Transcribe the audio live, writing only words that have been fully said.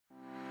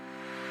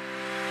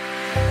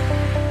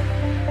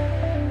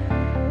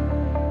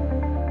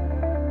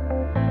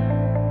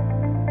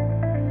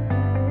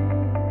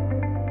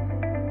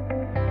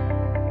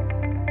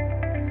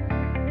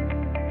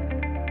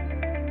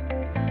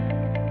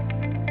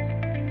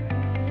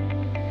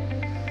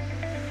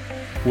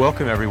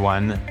Welcome,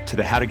 everyone, to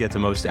the How to Get the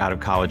Most Out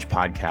of College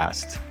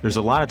podcast. There's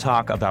a lot of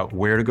talk about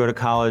where to go to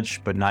college,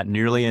 but not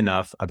nearly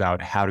enough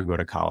about how to go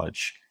to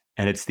college.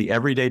 And it's the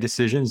everyday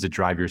decisions that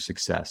drive your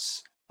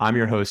success. I'm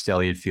your host,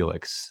 Elliot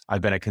Felix. I've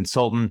been a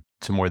consultant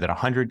to more than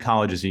 100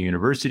 colleges and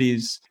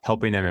universities,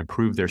 helping them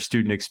improve their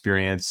student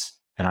experience.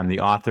 And I'm the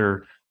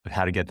author of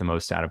How to Get the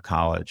Most Out of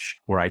College,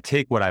 where I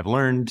take what I've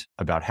learned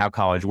about how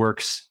college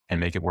works and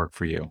make it work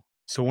for you.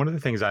 So one of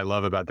the things I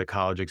love about the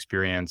college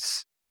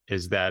experience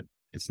is that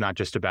it's not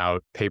just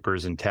about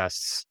papers and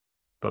tests,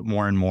 but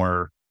more and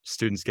more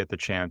students get the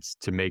chance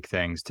to make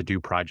things, to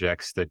do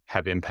projects that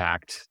have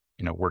impact,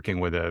 working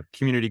with a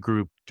community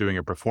group, doing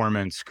a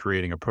performance,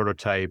 creating a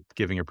prototype,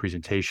 giving a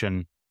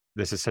presentation.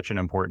 This is such an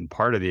important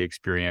part of the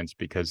experience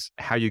because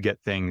how you get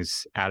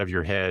things out of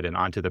your head and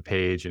onto the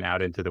page and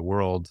out into the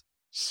world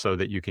so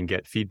that you can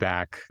get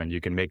feedback and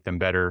you can make them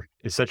better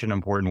is such an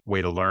important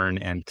way to learn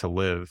and to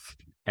live.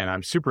 And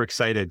I'm super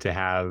excited to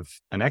have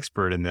an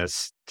expert in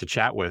this to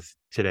chat with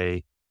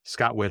today,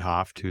 Scott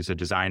Witthoft, who's a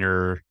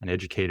designer, an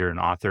educator, an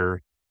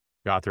author,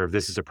 the author of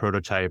This is a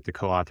Prototype, the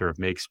co-author of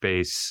Make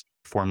Space,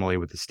 formerly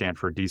with the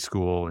Stanford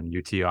d.school and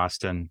UT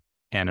Austin,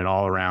 and an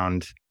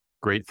all-around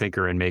great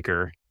thinker and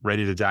maker.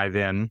 Ready to dive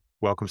in.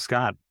 Welcome,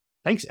 Scott.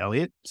 Thanks,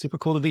 Elliot. Super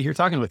cool to be here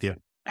talking with you.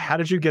 How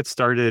did you get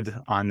started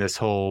on this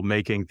whole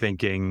making,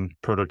 thinking,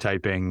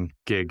 prototyping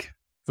gig?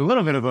 It's a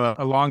little bit of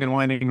a long and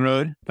winding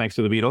road, thanks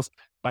to the Beatles.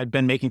 I'd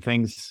been making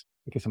things,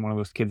 I guess I'm one of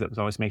those kids that was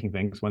always making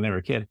things when they were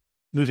a kid.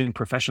 Moving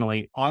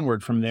professionally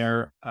onward from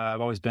there,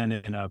 I've always been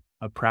in a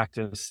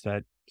practice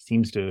that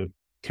seems to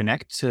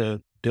connect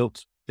to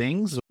built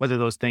things, whether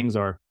those things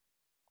are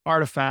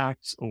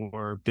artifacts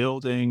or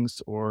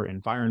buildings or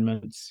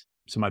environments.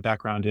 So my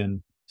background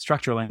in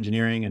structural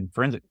engineering and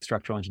forensic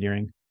structural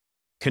engineering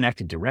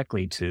connected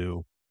directly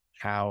to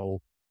how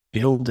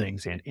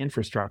buildings and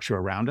infrastructure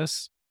around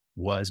us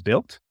was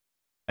built,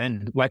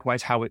 and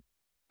likewise how it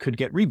could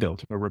get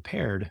rebuilt or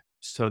repaired.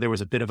 So there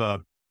was a bit of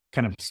a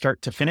kind of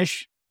start to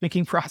finish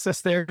thinking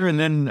process there. And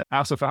then I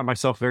also found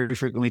myself very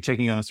frequently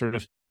taking a sort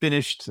of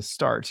finish to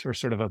start or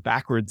sort of a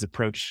backwards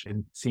approach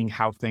and seeing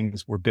how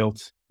things were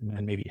built and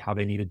then maybe how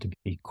they needed to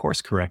be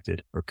course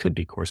corrected or could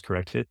be course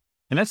corrected.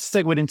 And that's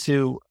segued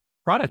into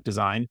product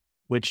design,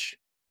 which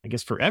I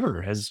guess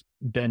forever has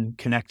been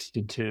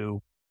connected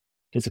to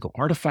physical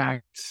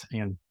artifacts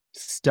and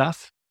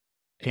stuff,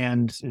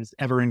 and is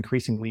ever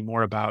increasingly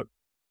more about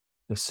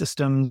the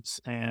systems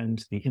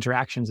and the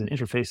interactions and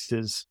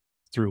interfaces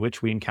through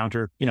which we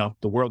encounter,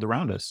 the world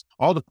around us.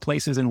 All the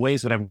places and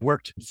ways that I've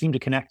worked seem to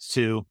connect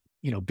to,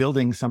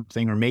 building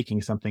something or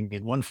making something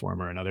in one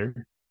form or another,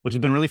 which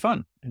has been really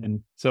fun.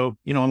 And so,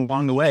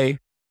 along the way,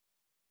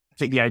 I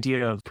think the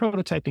idea of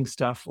prototyping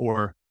stuff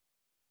or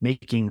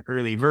making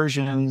early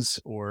versions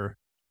or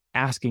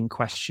asking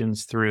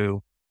questions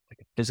through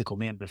like a physical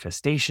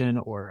manifestation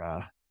or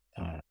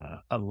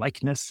a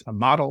likeness, a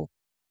model,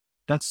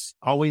 it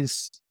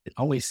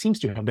always seems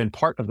to have been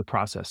part of the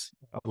process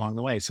along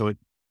the way. So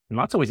in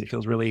lots of ways, it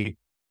feels really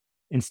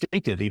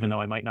instinctive, even though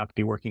I might not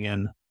be working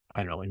in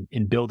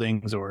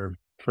buildings or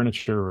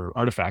furniture or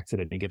artifacts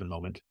at any given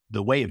moment.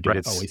 The way of doing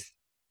it is always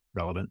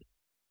relevant.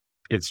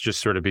 It's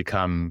just sort of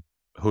become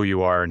who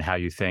you are and how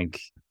you think,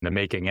 the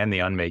making and the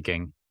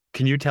unmaking.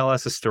 Can you tell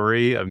us a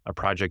story of a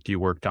project you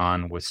worked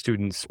on with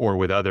students or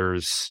with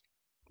others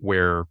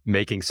where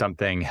making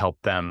something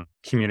helped them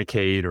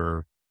communicate,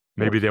 or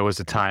maybe there was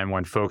a time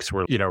when folks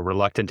were,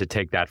 reluctant to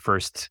take that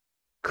first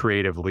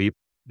creative leap,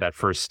 that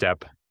first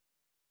step?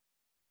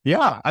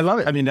 Yeah, I love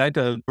it. I mean, I had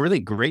a really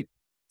great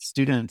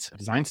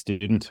design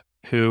student,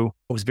 who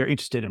was very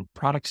interested in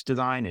product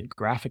design and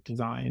graphic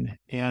design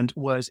and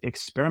was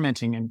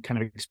experimenting and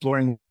kind of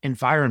exploring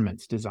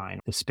environments design,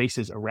 the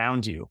spaces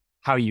around you,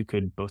 how you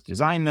could both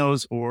design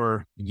those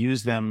or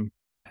use them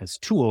as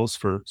tools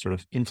for sort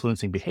of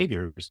influencing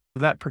behaviors.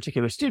 That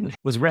particular student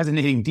was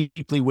resonating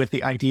deeply with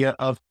the idea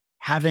of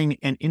having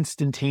an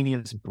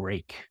instantaneous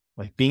break,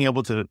 like being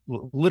able to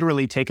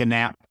literally take a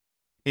nap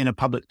in a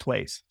public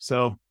place.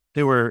 So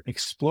they were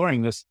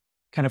exploring this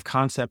kind of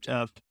concept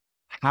of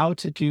how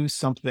to do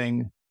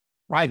something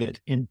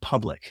private in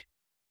public.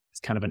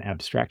 It's kind of an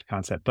abstract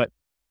concept, but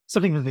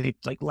something that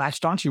they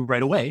latched onto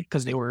right away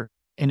because they were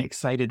an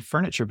excited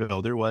furniture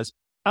builder was,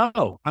 I'm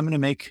going to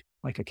make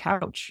like a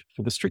couch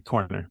for the street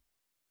corner.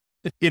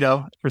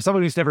 For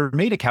someone who's never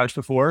made a couch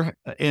before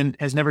and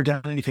has never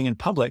done anything in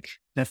public,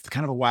 that's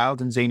kind of a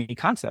wild and zany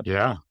concept.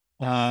 Yeah.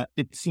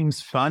 It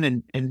seems fun.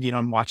 And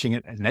I'm watching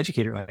it as an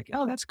educator, like,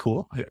 oh, that's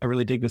cool. I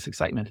really dig this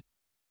excitement.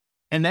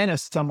 And then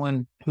as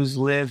someone who's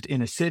lived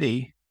in a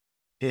city,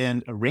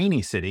 in a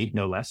rainy city,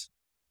 no less,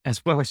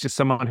 as well as just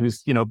someone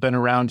who's, been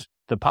around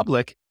the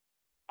public,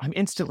 I'm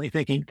instantly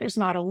thinking, there's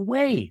not a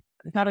way,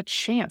 there's not a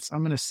chance I'm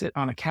going to sit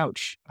on a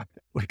couch,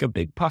 like a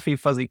big puffy,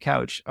 fuzzy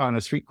couch on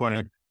a street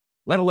corner,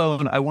 let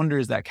alone, I wonder,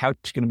 is that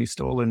couch going to be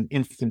stolen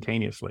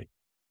instantaneously?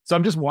 So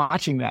I'm just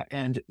watching that.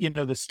 And,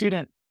 the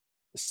student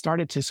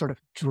started to sort of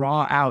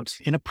draw out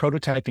in a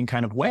prototyping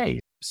kind of way,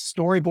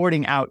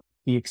 storyboarding out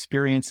the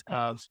experience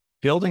of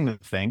building the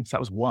thing. So that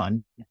was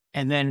one.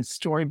 And then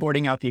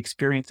storyboarding out the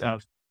experience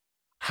of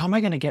how am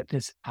I going to get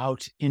this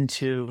out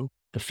into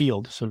the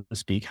field, so to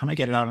speak? How am I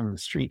get it out on the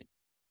street?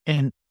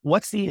 And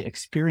what's the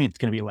experience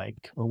going to be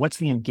like? Or what's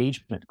the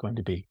engagement going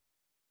to be?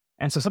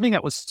 And so something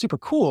that was super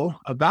cool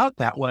about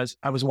that was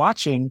I was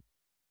watching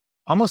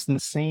almost in the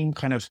same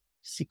kind of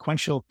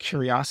sequential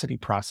curiosity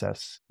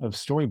process of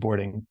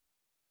storyboarding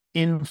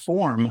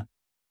inform,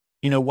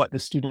 what the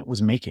student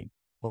was making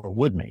or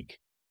would make.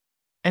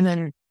 And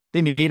then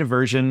they made a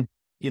version,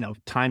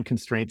 time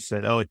constraints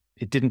said,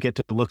 it didn't get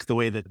to look the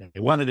way that they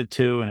wanted it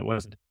to, and it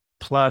wasn't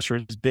plush or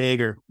it was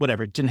big or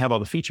whatever. It didn't have all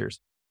the features.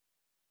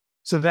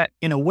 So that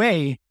in a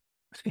way,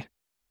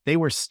 they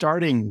were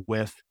starting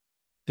with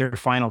their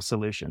final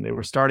solution. They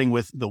were starting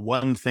with the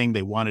one thing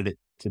they wanted it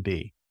to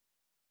be.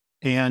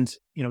 And,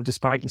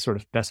 despite the sort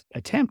of best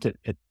attempt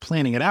at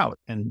planning it out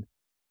and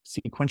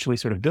sequentially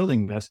sort of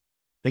building this,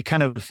 they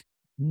kind of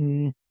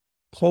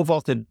pole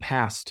vaulted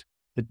past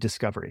the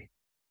discovery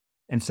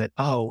and said,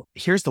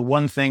 here's the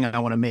one thing I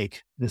want to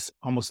make, this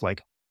almost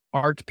like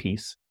art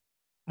piece.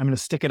 I'm going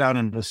to stick it out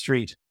on the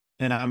street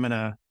and I'm going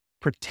to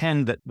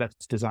pretend that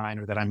that's design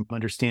or that I'm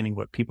understanding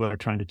what people are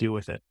trying to do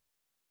with it.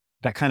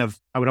 That kind of,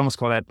 I would almost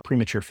call that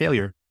premature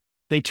failure.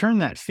 They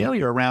turned that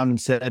failure around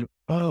and said,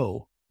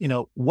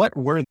 what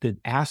were the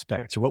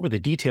aspects or what were the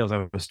details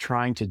I was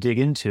trying to dig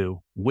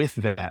into with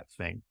that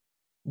thing?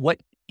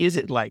 What is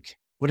it like?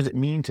 What does it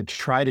mean to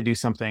try to do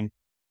something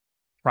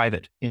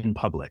private in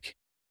public?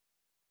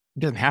 It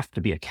doesn't have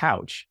to be a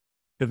couch.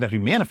 It doesn't have to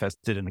be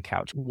manifested in a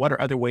couch. What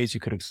are other ways you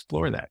could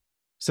explore that?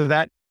 So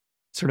that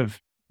sort of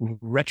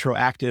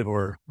retroactive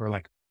or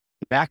like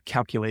back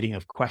calculating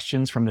of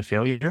questions from the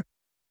failure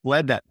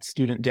led that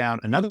student down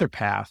another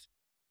path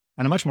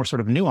and a much more sort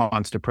of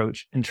nuanced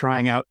approach in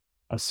trying out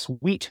a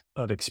suite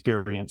of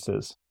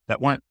experiences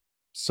that weren't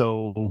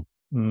so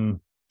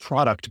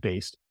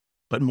product-based,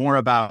 but more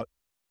about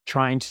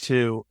trying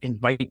to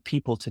invite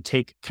people to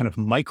take kind of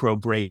micro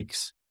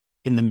breaks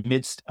in the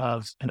midst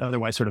of an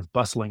otherwise sort of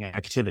bustling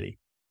activity.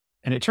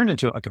 And it turned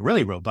into like a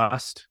really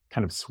robust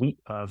kind of suite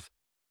of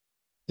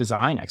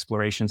design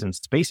explorations and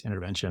space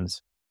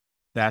interventions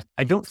that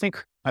I don't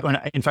think,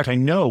 in fact, I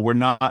know were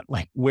not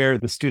like where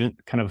the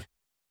student kind of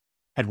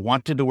had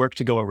wanted the work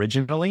to go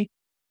originally,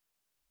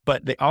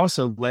 but they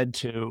also led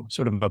to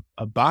sort of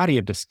a body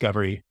of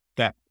discovery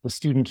that the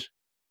student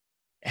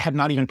had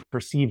not even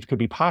perceived could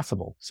be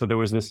possible. So there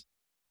was this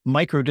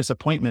micro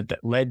disappointment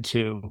that led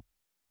to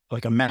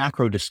like a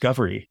macro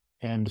discovery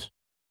and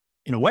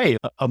in a way,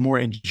 a more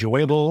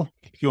enjoyable,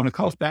 if you want to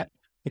call it that,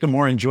 like a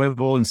more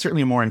enjoyable and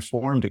certainly a more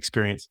informed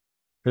experience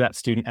for that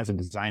student as a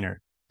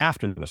designer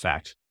after the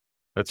fact.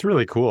 That's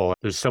really cool.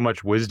 There's so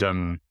much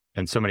wisdom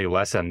and so many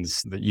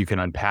lessons that you can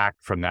unpack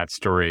from that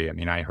story. I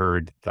mean, I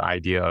heard the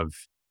idea of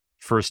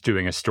first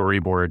doing a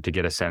storyboard to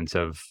get a sense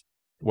of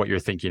what you're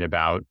thinking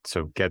about.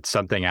 So get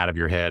something out of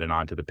your head and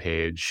onto the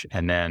page,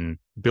 and then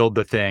build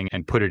the thing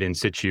and put it in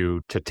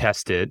situ to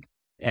test it.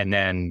 And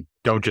then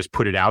don't just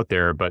put it out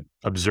there, but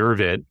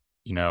observe it,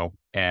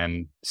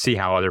 and see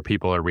how other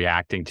people are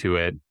reacting to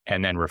it,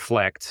 and then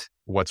reflect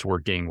what's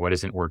working, what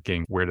isn't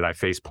working, where did I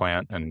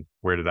faceplant and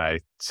where did I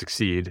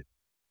succeed?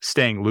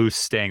 Staying loose,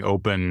 staying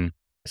open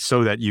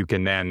so that you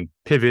can then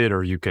pivot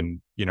or you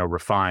can,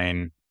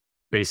 refine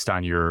based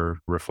on your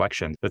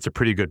reflection. That's a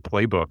pretty good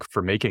playbook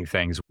for making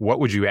things. What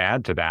would you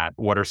add to that?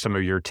 What are some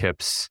of your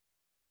tips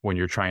when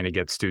you're trying to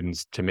get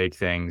students to make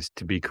things,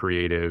 to be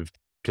creative,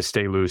 to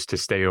stay loose, to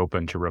stay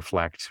open, to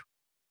reflect?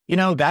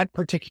 That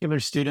particular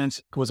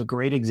student was a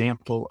great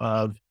example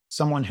of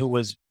someone who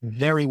was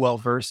very well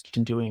versed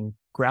in doing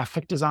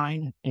graphic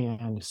design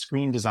and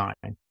screen design,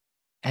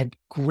 had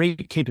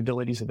great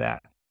capabilities of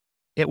that.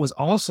 It was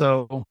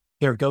also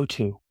their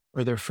go-to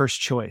or their first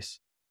choice.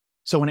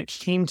 So when it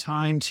came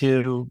time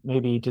to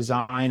maybe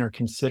design or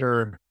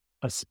consider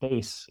a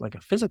space, like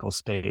a physical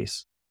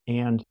space,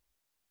 and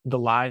the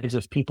lives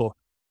of people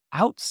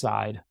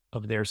outside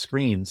of their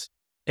screens,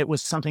 it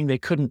was something they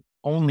couldn't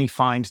only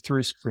find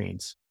through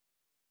screens.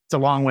 It's a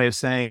long way of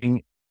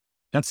saying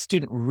that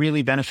student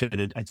really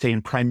benefited, I'd say,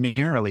 and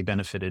primarily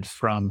benefited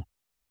from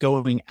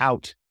going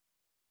out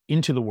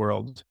into the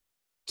world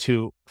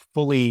to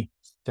fully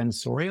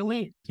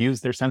sensorially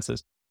use their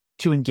senses,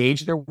 to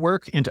engage their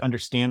work and to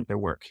understand their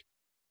work.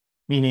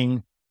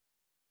 Meaning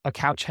a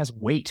couch has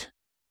weight.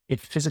 It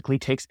physically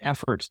takes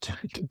effort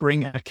to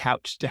bring a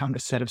couch down a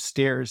set of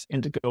stairs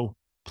and to go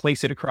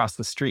place it across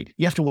the street.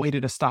 You have to wait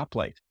at a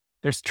stoplight.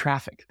 There's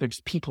traffic.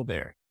 There's people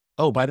there.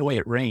 Oh, by the way,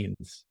 it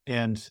rains.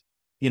 And,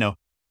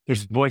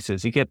 there's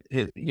voices.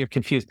 You're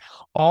confused.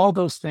 All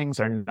those things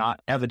are not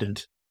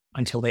evident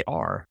until they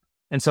are.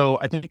 And so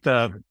I think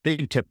the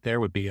big tip there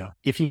would be,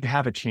 if you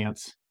have a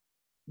chance,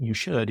 you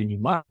should, and you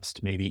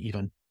must maybe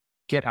even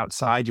get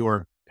outside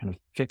your kind of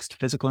fixed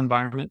physical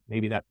environment.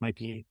 Maybe that might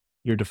be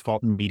your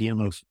default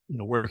medium of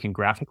working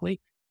graphically,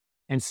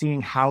 and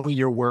seeing how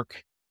your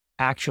work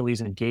actually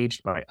is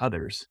engaged by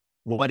others.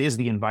 What is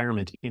the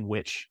environment in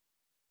which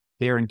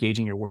they're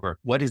engaging your work?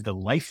 What is the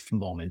life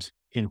moment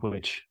in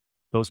which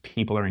those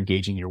people are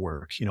engaging your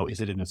work.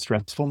 Is it in a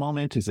stressful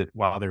moment? Is it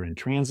while they're in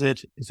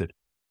transit? Is it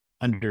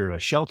under a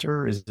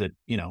shelter? Is it,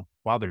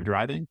 while they're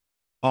driving?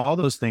 All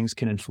those things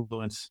can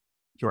influence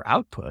your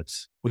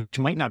outputs, which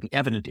might not be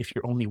evident if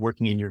you're only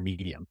working in your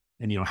medium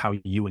and, how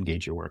you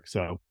engage your work.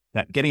 So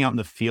that getting out in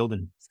the field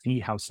and see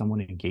how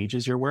someone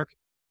engages your work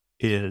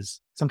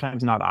is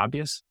sometimes not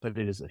obvious, but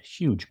it is a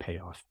huge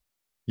payoff.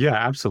 Yeah,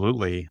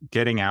 absolutely.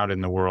 Getting out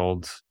in the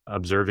world,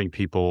 observing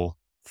people,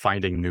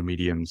 finding new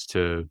mediums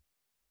to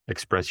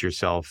express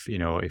yourself.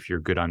 If you're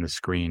good on the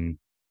screen,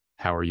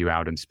 how are you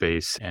out in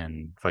space,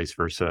 and vice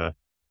versa,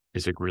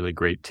 is a really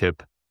great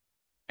tip.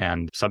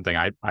 And something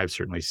I've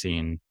certainly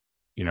seen,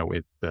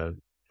 with the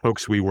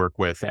folks we work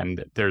with.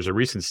 And there's a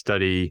recent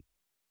study,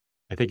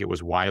 I think it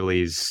was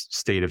Wiley's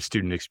State of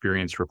Student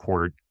Experience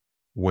report,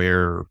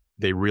 where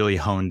they really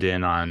honed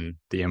in on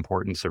the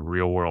importance of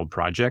real world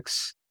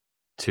projects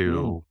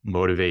to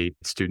motivate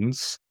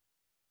students.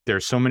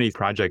 There's so many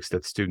projects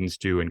that students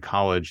do in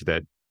college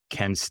that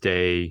can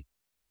stay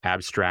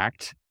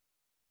abstract.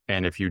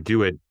 And if you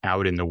do it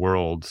out in the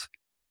world,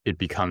 it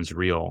becomes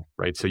real,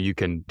 right? So you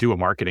can do a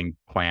marketing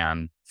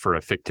plan for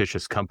a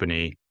fictitious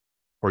company,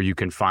 or you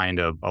can find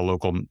a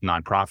local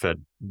nonprofit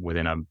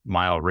within a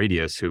mile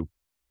radius who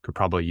could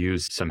probably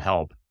use some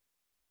help.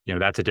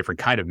 That's a different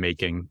kind of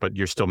making, but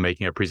you're still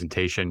making a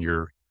presentation,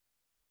 you're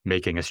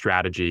making a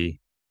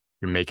strategy,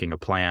 you're making a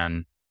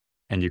plan,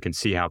 and you can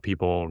see how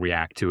people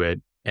react to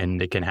it,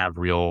 and it can have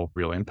real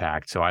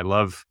impact. So I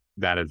love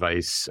that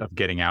advice of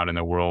getting out in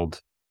the world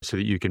so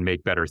that you can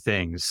make better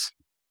things.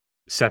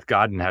 Seth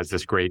Godin has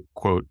this great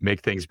quote,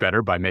 make things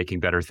better by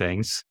making better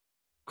things.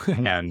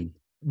 And,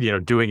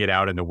 doing it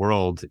out in the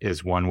world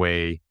is one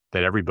way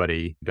that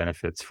everybody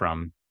benefits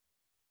from.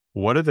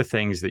 What are the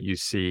things that you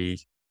see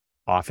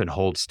often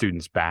hold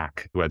students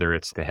back, whether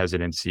it's the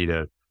hesitancy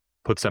to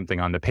put something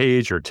on the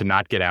page or to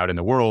not get out in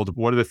the world?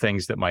 What are the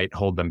things that might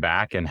hold them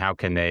back, and how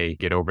can they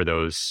get over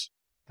those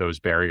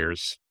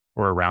barriers,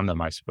 or around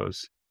them, I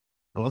suppose?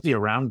 Well, the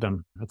around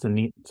them, that's a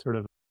neat sort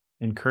of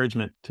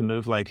encouragement to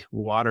move like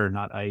water,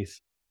 not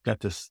ice. Got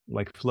this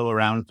like flow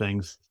around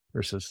things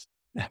versus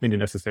having to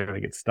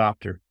necessarily get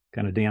stopped or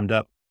kind of dammed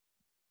up.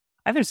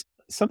 There's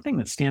something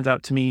that stands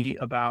out to me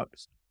about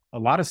a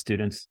lot of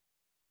students,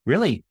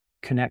 really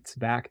connects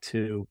back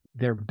to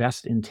their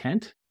best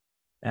intent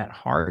at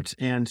heart,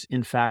 and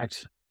in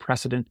fact,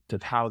 precedent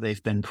of how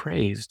they've been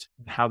praised,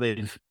 how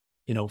they've,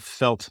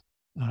 felt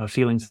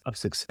feelings of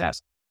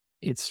success.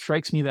 It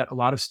strikes me that a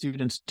lot of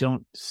students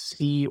don't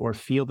see or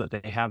feel that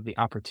they have the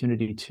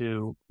opportunity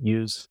to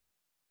use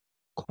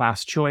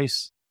class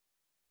choice,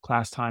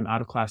 class time,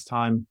 out of class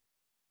time,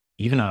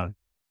 even a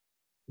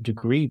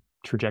degree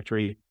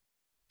trajectory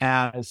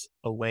as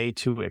a way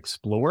to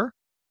explore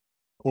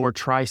or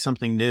try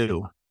something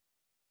new.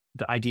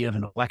 The idea of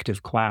an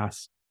elective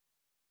class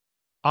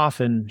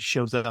often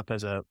shows up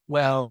as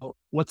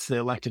what's the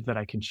elective that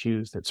I can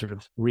choose that sort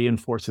of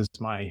reinforces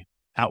my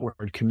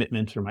outward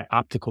commitment or my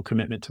optical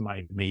commitment to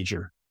my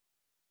major.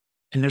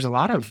 And there's a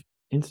lot of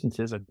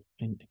instances and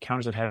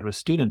encounters I've had with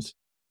students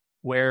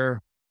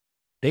where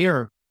they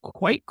are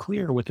quite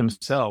clear with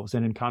themselves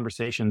and in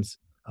conversations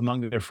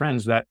among their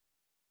friends that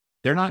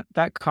they're not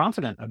that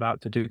confident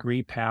about the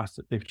degree path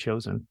that they've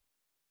chosen.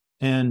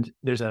 And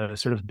there's a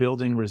sort of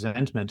building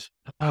resentment.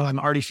 Oh, I'm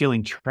already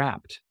feeling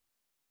trapped.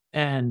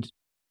 And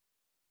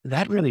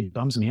that really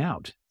bums me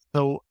out.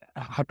 So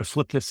how to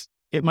flip this?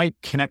 It might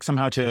connect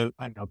somehow to,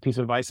 a piece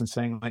of advice and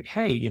saying like,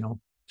 hey,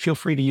 feel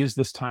free to use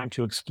this time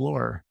to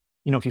explore.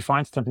 If you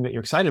find something that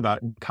you're excited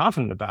about and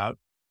confident about,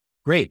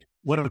 great.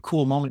 What a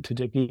cool moment to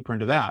dig deeper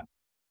into that.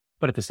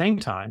 But at the same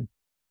time,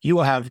 you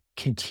will have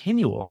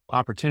continual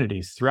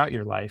opportunities throughout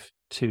your life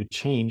to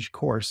change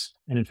course.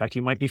 And in fact,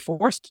 you might be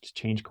forced to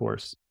change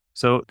course.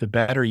 So the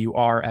better you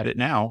are at it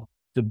now,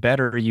 the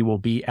better you will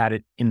be at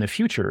it in the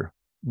future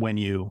when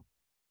you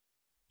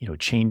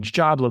change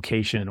job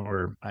location,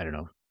 or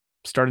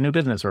start a new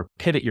business or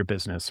pivot your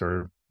business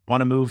or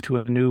want to move to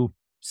a new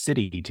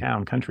city,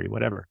 town, country,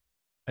 whatever.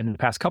 And in the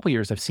past couple of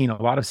years, I've seen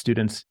a lot of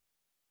students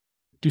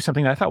do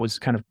something that I thought was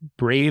kind of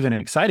brave and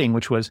exciting,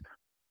 which was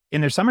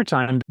in their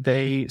summertime,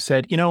 they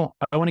said,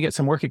 I want to get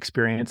some work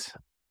experience.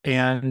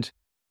 And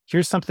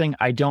here's something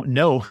I don't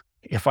know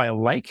if I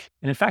like.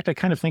 And in fact, I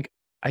kind of think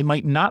I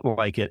might not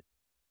like it.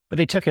 But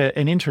they took an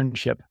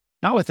internship,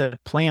 not with a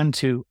plan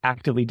to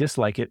actively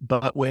dislike it,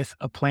 but with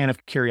a plan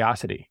of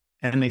curiosity.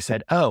 And they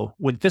said,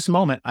 with this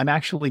moment, I'm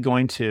actually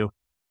going to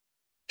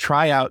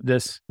try out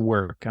this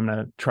work. I'm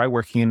going to try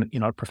working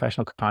in, a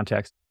professional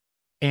context.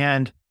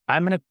 And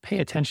I'm going to pay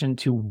attention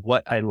to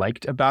what I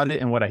liked about it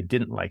and what I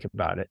didn't like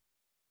about it.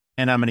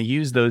 And I'm going to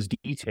use those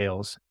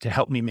details to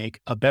help me make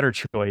a better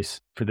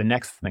choice for the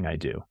next thing I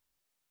do.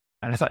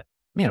 And I thought,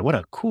 man, what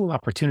a cool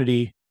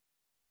opportunity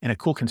and a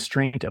cool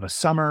constraint of a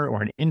summer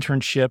or an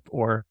internship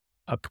or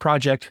a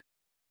project.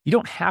 You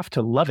don't have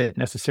to love it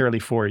necessarily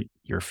for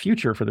your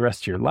future for the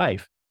rest of your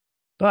life,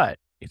 but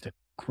it's a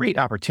great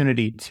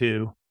opportunity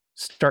to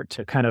start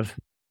to kind of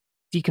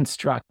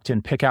deconstruct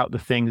and pick out the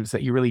things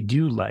that you really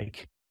do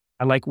like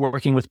I like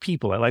working with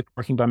people. I like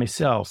working by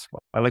myself.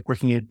 I like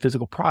working in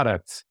physical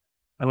products.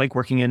 I like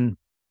working in,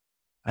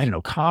 I don't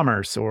know,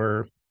 commerce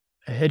or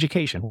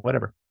education,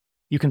 whatever.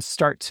 You can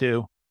start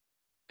to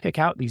pick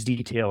out these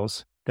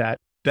details that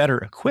better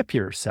equip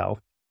yourself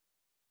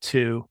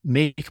to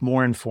make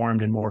more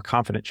informed and more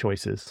confident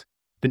choices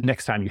the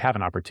next time you have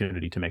an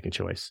opportunity to make a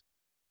choice.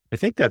 I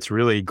think that's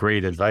really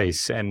great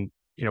advice. And,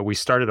 we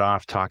started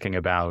off talking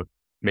about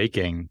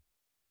making,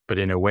 but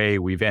in a way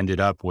we've ended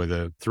up with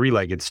a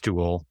three-legged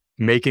stool,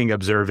 making,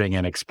 observing,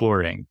 and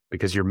exploring,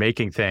 because you're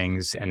making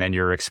things and then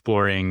you're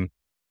exploring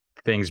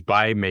things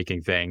by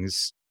making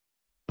things.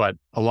 But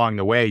along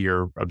the way,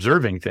 you're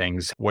observing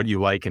things, what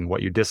you like and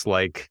what you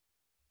dislike,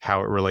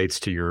 how it relates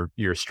to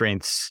your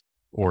strengths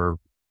or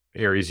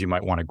areas you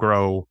might want to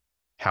grow,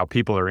 how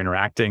people are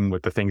interacting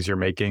with the things you're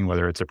making,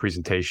 whether it's a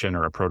presentation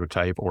or a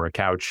prototype or a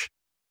couch.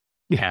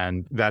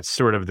 And that's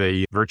sort of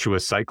the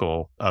virtuous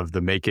cycle of the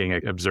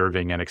making,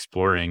 observing, and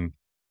exploring.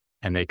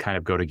 And they kind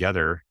of go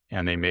together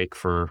and they make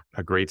for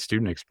a great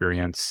student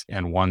experience,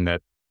 and one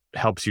that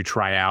helps you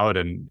try out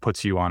and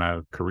puts you on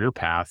a career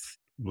path,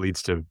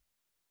 leads to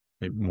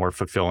a more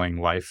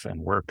fulfilling life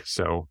and work.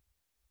 So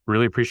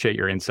really appreciate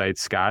your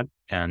insights, Scott.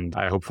 And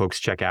I hope folks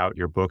check out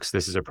your books,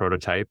 This is a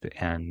Prototype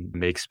and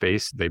Make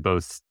Space. They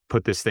both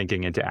put this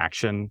thinking into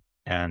action,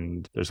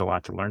 and there's a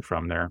lot to learn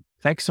from there.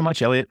 Thanks so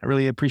much, Elliot. I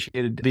really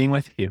appreciated being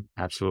with you.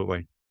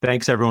 Absolutely.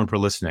 Thanks, everyone, for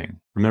listening.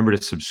 Remember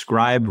to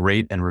subscribe,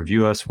 rate, and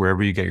review us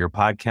wherever you get your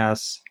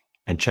podcasts.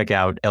 And check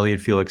out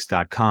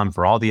elliottfelix.com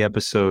for all the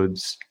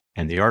episodes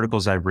and the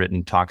articles I've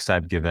written, talks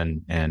I've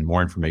given, and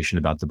more information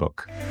about the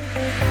book.